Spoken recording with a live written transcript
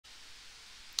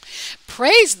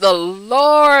Praise the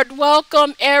Lord.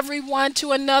 Welcome everyone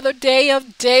to another day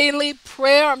of daily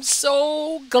prayer. I'm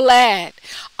so glad.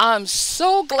 I'm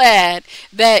so glad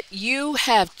that you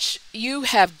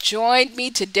have joined me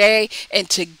today, and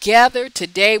together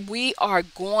today we are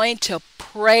going to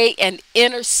pray and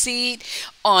intercede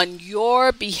on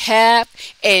your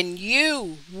behalf, and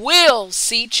you will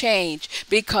see change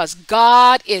because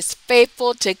God is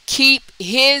faithful to keep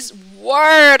his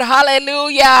word.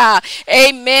 Hallelujah.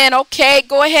 Amen. Okay,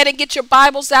 go ahead and get your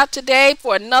Bibles out today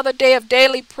for another day of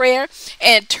daily prayer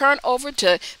and turn over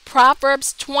to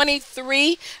Proverbs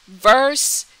 23,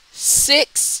 verse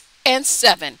 6 and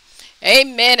 7.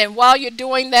 Amen. And while you're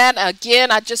doing that,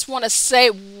 again, I just want to say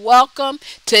welcome.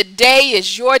 Today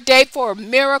is your day for a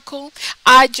miracle.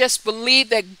 I just believe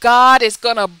that God is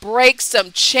going to break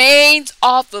some chains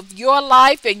off of your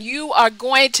life, and you are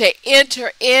going to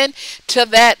enter into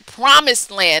that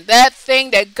promised land, that thing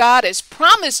that God has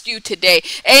promised you today.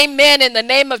 Amen. In the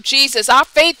name of Jesus, our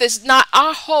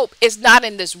hope is not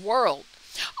in this world.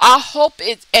 Our hope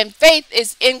is and faith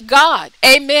is in God.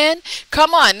 Amen.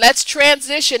 Come on, let's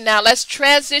transition now. Let's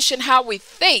transition how we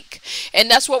think.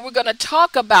 And that's what we're going to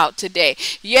talk about today.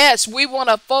 Yes, we want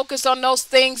to focus on those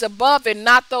things above and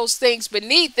not those things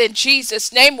beneath. In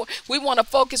Jesus' name, we want to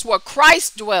focus where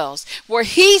Christ dwells, where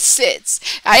he sits.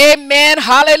 Amen.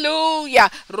 Hallelujah.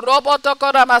 All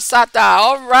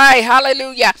right.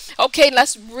 Hallelujah. Okay,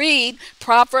 let's read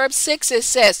Proverbs 6. It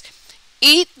says,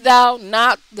 "Eat thou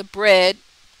not the bread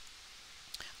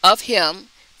of him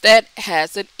that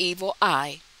has an evil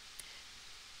eye."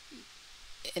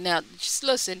 And now just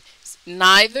listen.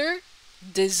 "Neither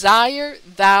desire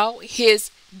thou his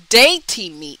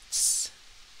dainty meats."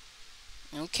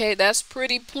 Okay, that's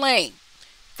pretty plain.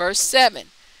 Verse 7.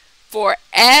 "For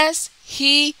as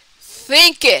he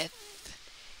thinketh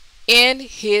in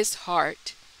his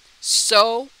heart,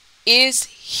 so is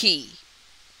he.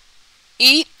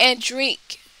 Eat and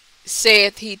drink,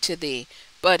 saith he to thee,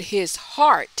 but his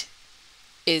heart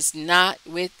is not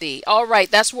with thee." All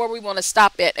right, that's where we want to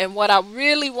stop at. And what I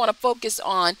really want to focus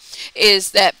on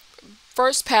is that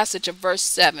first passage of verse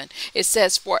 7. It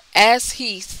says, "For as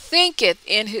he thinketh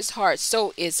in his heart,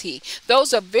 so is he."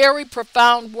 Those are very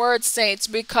profound words, saints,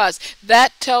 because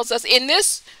that tells us in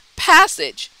this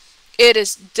passage, it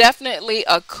is definitely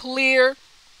a clear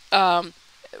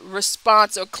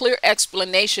response or clear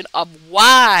explanation of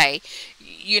why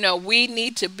we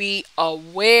need to be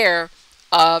aware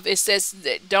of. It says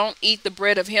that don't eat the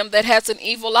bread of him that has an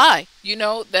evil eye.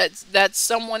 That's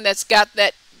someone that's got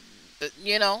that,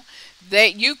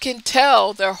 that you can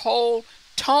tell their whole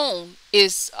tone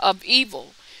is of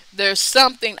evil. There's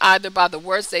something either by the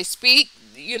words they speak,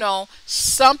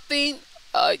 something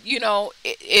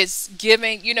is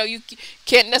giving. You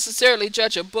can't necessarily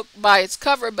judge a book by its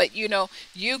cover, but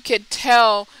you can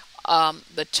tell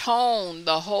the tone,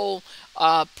 the whole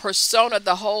persona,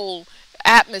 the whole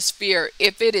atmosphere.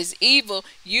 If it is evil,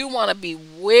 you want to be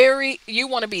wary, you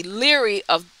want to be leery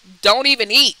of, don't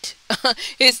even eat.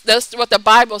 That's what the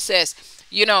Bible says.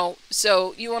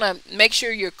 So you want to make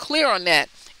sure you're clear on that,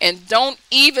 and don't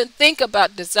even think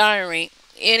about desiring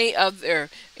any of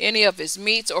his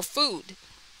meats or food.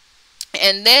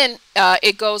 And then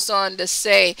it goes on to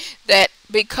say that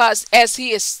because as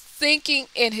he is thinking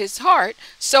in his heart,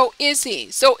 so is he.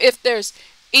 So if there's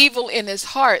evil in his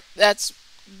heart, that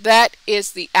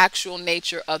is the actual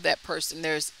nature of that person.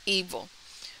 There's evil.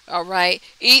 All right.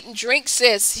 "Eat and drink,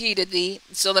 says he to thee."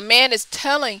 So the man is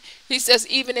telling, he says,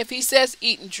 even if he says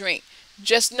eat and drink,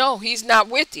 just know he's not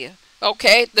with you.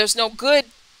 Okay. There's no good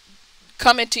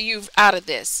coming to you out of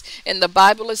this, and the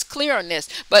Bible is clear on this.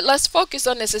 But let's focus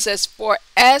on this. It says, "For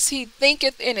as he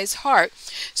thinketh in his heart,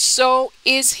 so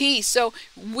is he." So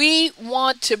we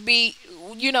want to be,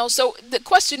 so the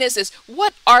question is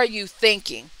what are you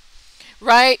thinking?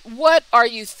 Right? What are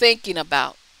you thinking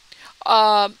about?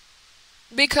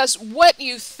 Because what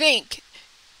you think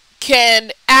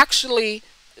can actually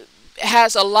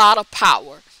has a lot of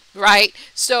power, right?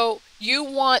 So you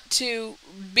want to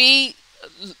be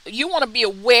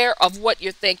aware of what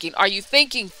you're thinking. Are you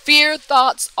thinking fear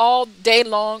thoughts all day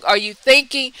long? Are you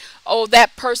thinking, oh,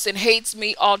 that person hates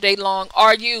me all day long?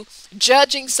 Are you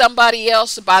judging somebody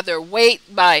else by their weight,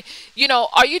 are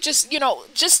you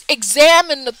just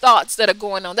examine the thoughts that are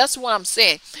going on? That's what I'm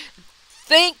saying.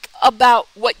 Think about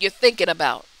what you're thinking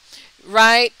about,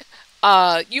 right?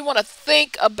 You want to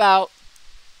think about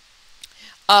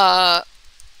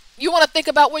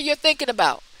what you're thinking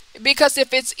about. Because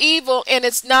if it's evil and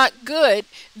it's not good,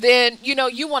 then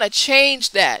you want to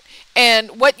change that.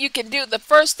 And what you can do, the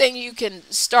first thing you can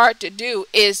start to do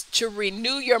is to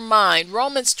renew your mind.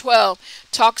 Romans 12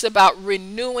 talks about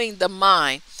renewing the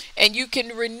mind. And you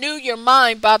can renew your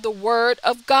mind by the word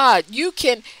of God. You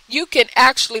can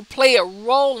actually play a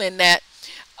role in that,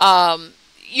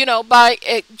 by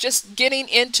just getting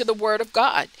into the Word of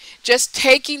God, just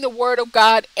taking the Word of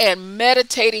God and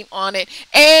meditating on it.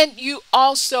 And you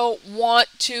also want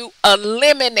to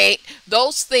eliminate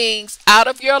those things out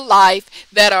of your life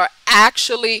that are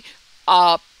actually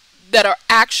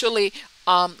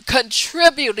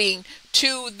contributing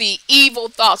to the evil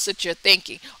thoughts that you're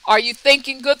thinking. Are you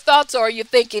thinking good thoughts or are you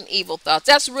thinking evil thoughts?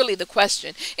 That's really the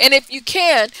question. And if you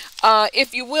can,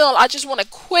 if you will, I just want to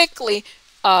quickly,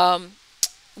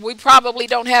 we probably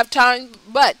don't have time,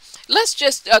 but let's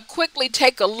just quickly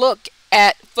take a look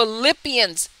at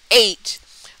Philippians 8.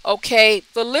 Okay,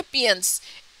 Philippians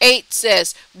 8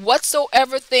 says,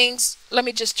 whatsoever things, let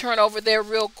me just turn over there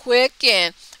real quick,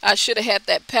 and I should have had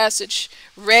that passage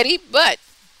ready, but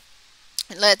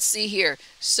let's see here.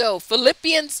 So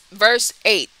Philippians verse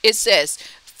 8, it says,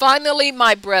 finally,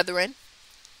 my brethren,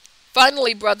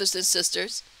 finally, brothers and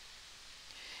sisters,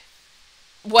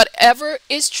 whatever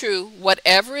is true,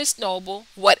 whatever is noble,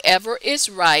 whatever is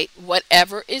right,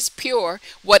 whatever is pure,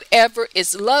 whatever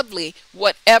is lovely,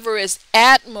 whatever is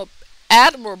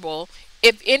admirable,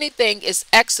 if anything is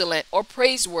excellent or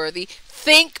praiseworthy,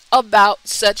 think about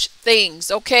such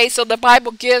things. Okay, so the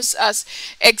Bible gives us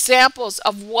examples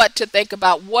of what to think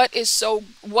about. What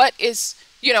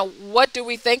do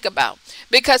we think about?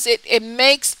 Because it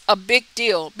makes a big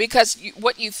deal, because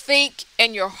what you think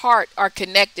and your heart are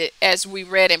connected. As we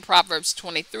read in Proverbs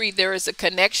 23, there is a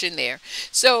connection there.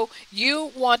 So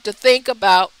you want to think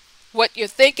about what you're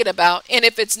thinking about, and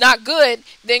if it's not good,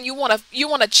 then you want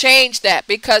to change that,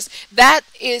 because that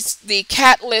is the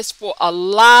catalyst for a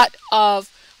lot of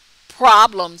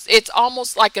problems. It's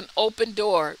almost like an open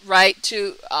door, right,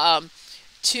 to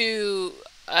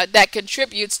that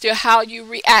contributes to how you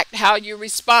react, how you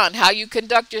respond, how you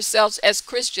conduct yourselves as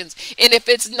Christians. And if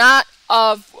it's not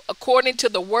according to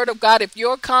the Word of God, if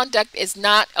your conduct is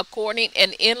not according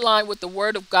and in line with the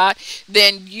Word of God,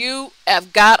 then you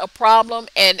have got a problem,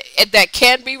 and that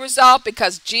can be resolved,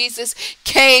 because Jesus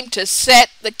came to set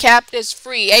the captives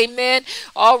free. Amen.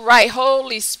 All right,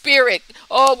 Holy Spirit,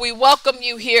 oh, we welcome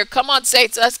you here. Come on,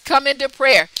 saints, let's come into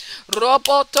prayer.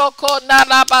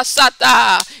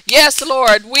 Yes,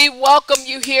 Lord, we welcome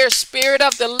you here, Spirit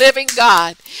of the living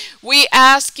God. We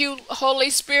ask you, Holy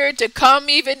Spirit, to come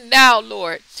even now,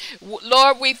 Lord.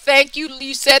 Lord, we thank you.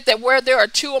 You said that where there are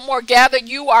two or more gathered,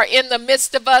 you are in the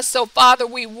midst of us. So, Father,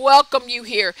 we welcome you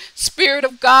here. Spirit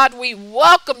of God, we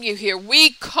welcome you here.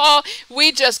 We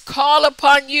just call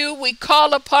upon you. We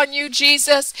call upon you,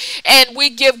 Jesus, and we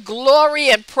give glory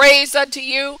and praise unto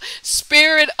you.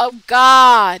 Spirit of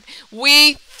God,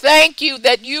 we thank you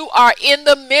that you are in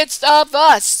the midst of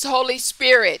us, Holy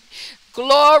Spirit.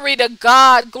 Glory to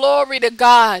God. Glory to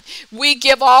God. We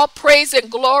give all praise and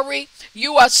glory.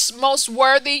 You are most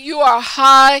worthy. You are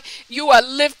high. You are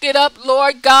lifted up,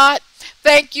 Lord God.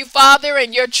 Thank you, Father,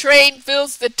 and your train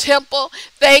fills the temple.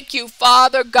 Thank you,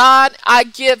 Father God.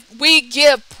 We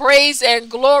give praise and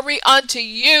glory unto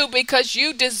you, because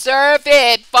you deserve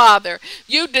it, Father.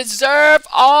 You deserve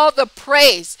all the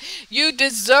praise. You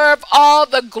deserve all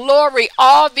the glory,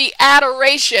 all the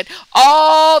adoration,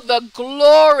 all the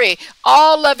glory,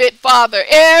 all of it, Father.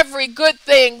 Every good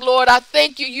thing, Lord, I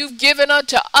thank you. You've given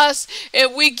unto us,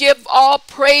 and we give all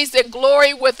praise and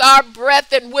glory with our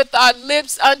breath and with our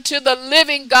lips unto the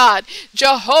living God,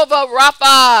 Jehovah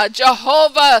Rapha,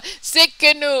 Jehovah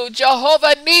Sikkenu,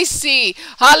 Jehovah Nisi.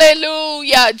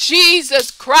 Hallelujah. Jesus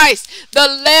Christ, the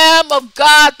Lamb of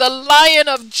God, the Lion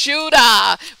of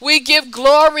Judah. We give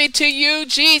glory to you,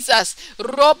 Jesus.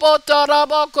 Come on,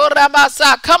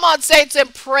 saints,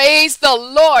 and praise the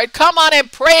Lord. Come on and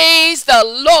praise the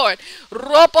Lord.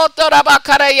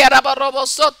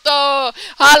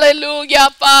 Hallelujah,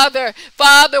 Father.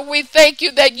 Father, we thank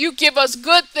you that you give us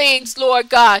good things, Lord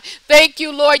God. Thank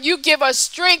you, Lord. You give us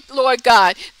strength, Lord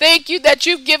God. Thank you that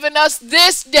you've given us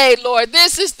this day, Lord.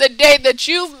 This is the day that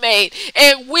you've made,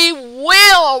 and we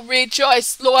will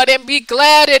rejoice, Lord, and be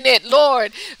glad in it,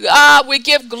 Lord. We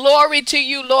give glory to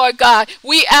you, Lord God.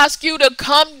 We ask you to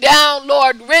come down,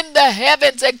 Lord. Rend the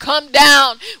heavens and come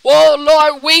down. Oh,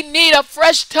 Lord, we need a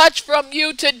fresh touch from from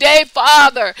you today,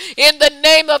 Father, in the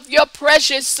name of your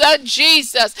precious Son,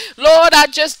 Jesus. Lord, I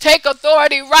just take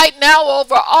authority right now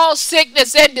over all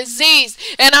sickness and disease,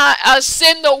 and I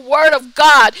send the word of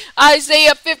God,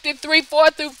 Isaiah 53, 4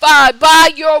 through 5.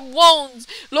 By your wounds,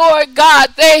 Lord God,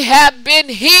 they have been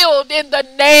healed in the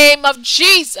name of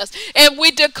Jesus. And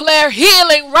we declare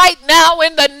healing right now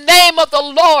in the name of the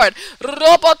Lord.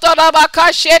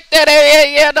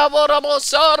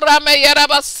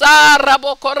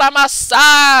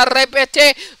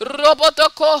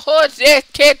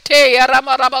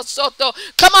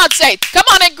 Come on, saints. Come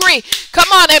on and agree. Come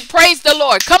on and praise the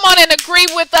Lord. Come on and agree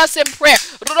with us in prayer.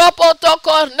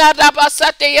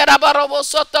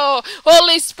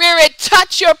 Holy Spirit,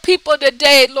 touch your people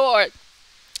today, Lord.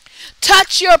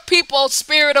 Touch your people,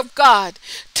 Spirit of God.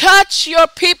 Touch your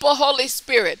people, Holy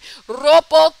Spirit.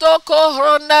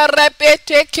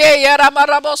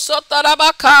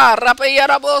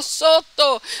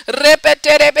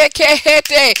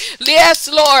 Yes,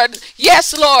 Lord.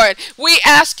 Yes, Lord. We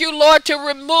ask you, Lord, to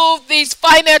remove these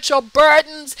financial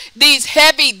burdens, these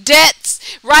heavy debts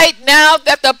right now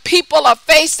that the people are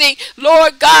facing.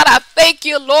 Lord God, I thank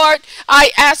you, Lord.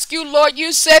 I ask you, Lord,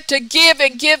 you said to give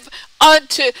and give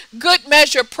unto good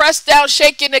measure, pressed down,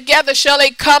 shaken together, shall they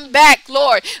come back,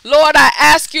 Lord. Lord, I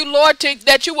ask you, Lord,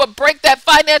 that you will break that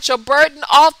financial burden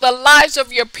off the lives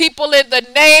of your people in the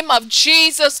name of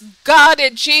Jesus, God,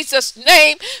 in Jesus'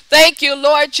 name. Thank you,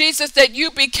 Lord Jesus, that you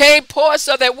became poor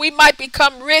so that we might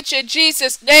become rich in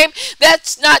Jesus' name.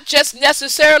 That's not just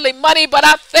necessarily money, but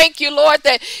I thank you, Lord,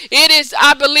 that it is,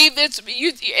 I believe it's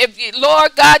you,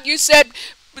 Lord God, you said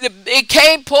it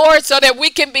came poor so that we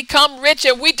can become rich,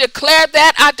 and we declare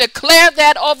that. I declare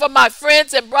that over my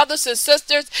friends and brothers and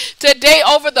sisters today,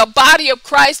 over the body of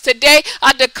Christ today.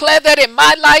 I declare that in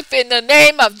my life in the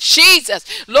name of Jesus.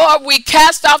 Lord, we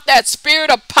cast off that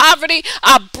spirit of poverty.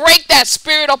 I break that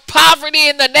spirit of poverty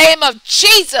in the name of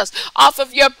Jesus off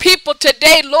of your people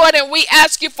today, Lord, and we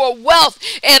ask you for wealth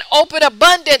and open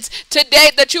abundance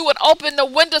today, that you would open the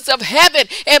windows of heaven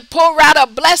and pour out a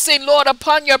blessing, Lord,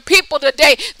 upon your people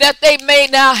today, that they may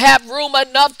now have room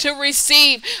enough to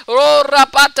receive. Lord,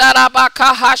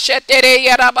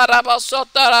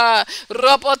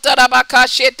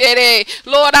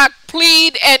 I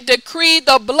plead and decree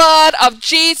the blood of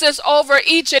Jesus over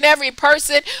each and every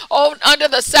person under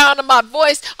the sound of my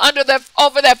voice,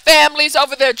 over their families,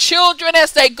 over their children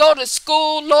as they go to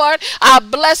school, Lord. I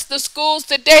bless the schools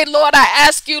today, Lord. I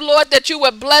ask you, Lord, that you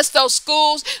would bless those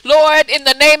schools, Lord, in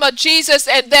the name of Jesus,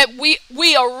 and that we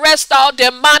arrest all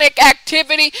demonic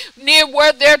activity near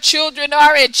where their children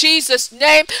are in Jesus'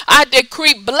 name. I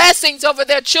decree blessings over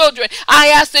their children. I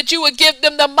ask that you would give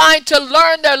them the mind to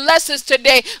learn their lessons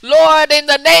today, Lord, in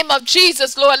the name of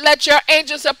Jesus. Lord, let your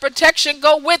angels of protection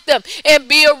go with them and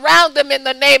be around them in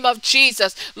the name of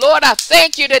Jesus. Lord, I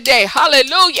thank you today.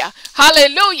 Hallelujah.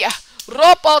 Hallelujah.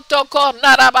 Oh,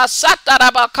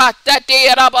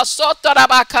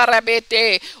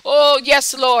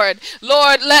 yes, Lord.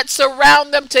 Lord, let's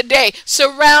surround them today.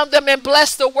 Surround them and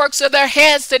bless the works of their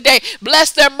hands today.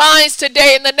 Bless their minds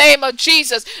today in the name of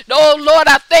Jesus. Oh, Lord,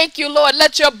 I thank you, Lord.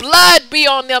 Let your blood be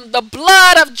on them. The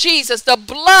blood of Jesus. The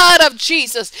blood of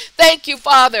Jesus. Thank you,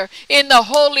 Father. In the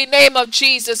holy name of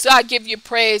Jesus, I give you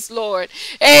praise, Lord.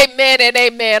 Amen and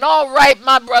amen. All right,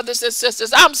 my brothers and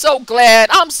sisters. I'm so glad.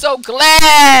 I'm so glad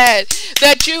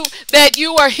that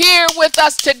you are here with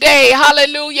us today.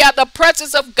 Hallelujah. The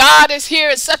presence of God is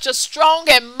here in such a strong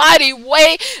and mighty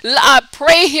way. I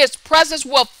pray his presence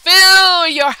will fill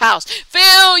your house,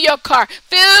 fill your car,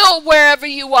 fill wherever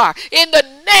you are. In the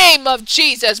name of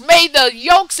Jesus, may the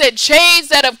yokes and chains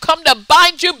that have come to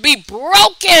bind you be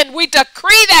broken. We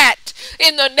decree that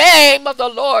in the name of the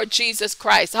Lord Jesus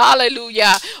Christ.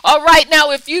 Hallelujah. All right,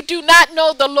 now, if you do not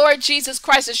know the Lord Jesus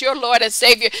Christ as your Lord and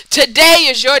Savior, today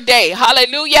is your day.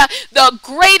 Hallelujah. The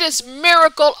greatest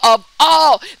miracle of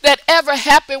all that ever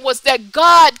happened was that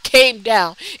God came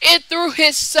down and through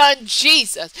his son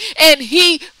Jesus, and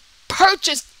he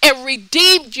purchased and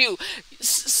redeemed you.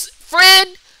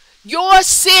 Friend, your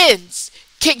sins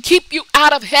can keep you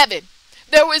out of heaven.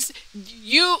 There was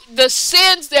the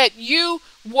sins that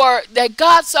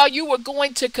God saw you were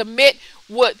going to commit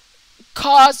would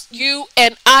cause you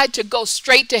and I to go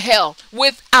straight to hell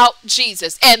without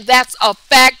Jesus. And that's a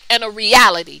fact and a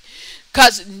reality,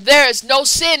 because there is no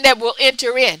sin that will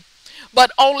enter in.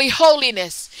 but only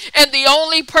holiness. And the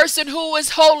only person who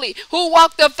is holy, who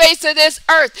walked the face of this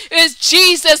earth, is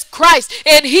Jesus Christ.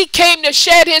 And he came to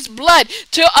shed his blood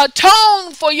to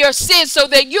atone for your sins so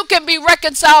that you can be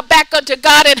reconciled back unto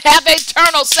God and have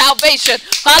eternal salvation.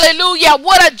 Hallelujah.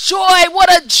 What a joy.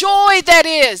 What a joy that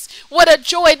is. What a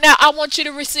joy. Now I want you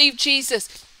to receive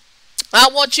Jesus. I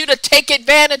want you to take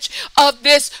advantage of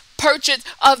this purchase,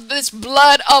 of this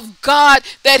blood of God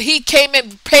that he came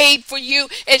and paid for you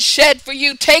and shed for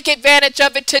you. Take advantage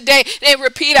of it today and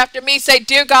repeat after me. Say,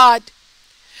 dear God,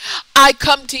 I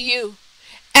come to you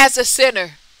as a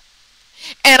sinner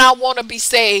and I want to be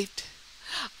saved.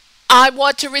 I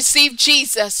want to receive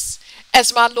Jesus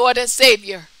as my Lord and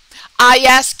Savior. I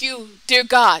ask you, dear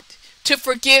God, to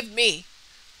forgive me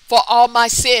for all my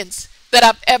sins that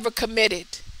I've ever committed.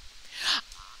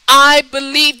 I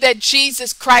believe that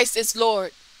Jesus Christ is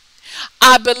Lord.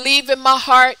 I believe in my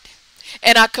heart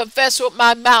and I confess with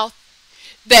my mouth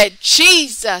that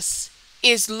Jesus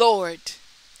is Lord.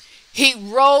 He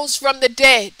rose from the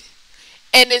dead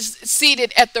and is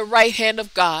seated at the right hand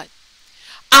of God.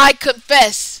 I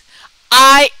confess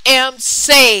I am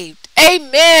saved.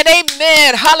 Amen.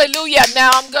 Amen. Hallelujah.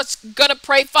 Now I'm just going to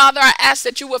pray. Father, I ask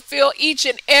that you will fill each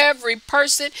and every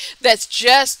person that's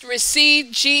just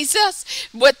received Jesus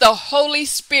with the Holy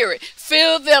Spirit.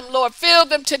 Fill them, Lord. Fill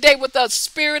them today with the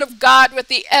Spirit of God, with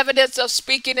the evidence of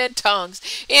speaking in tongues.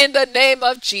 In the name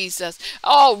of Jesus.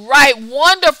 All right.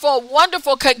 Wonderful,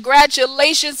 wonderful.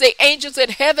 Congratulations. The angels in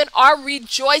heaven are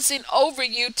rejoicing over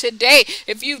you today.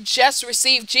 If you just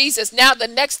received Jesus. Now the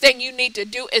next thing you need to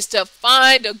do is to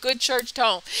find a good church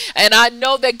home. And I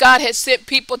know that God has sent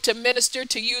people to minister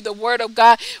to you the word of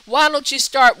God. Why don't you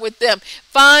start with them?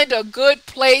 Find a good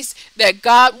place that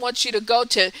God wants you to go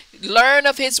to. Learn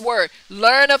of his word,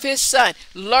 learn of his son,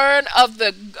 learn of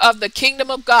the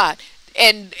kingdom of God,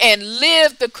 and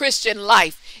live the Christian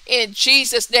life in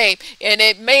Jesus' name. And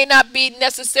it may not be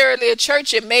necessarily a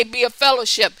church, it may be a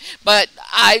fellowship, but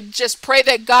I just pray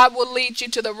that God will lead you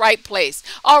to the right place.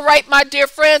 All right, my dear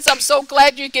friends, I'm so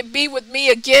glad you can be with me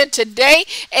again today,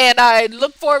 and I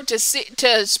look forward to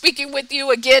speaking with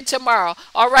you again tomorrow.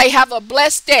 All right, have a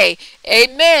blessed day.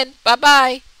 Amen.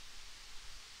 Bye-bye.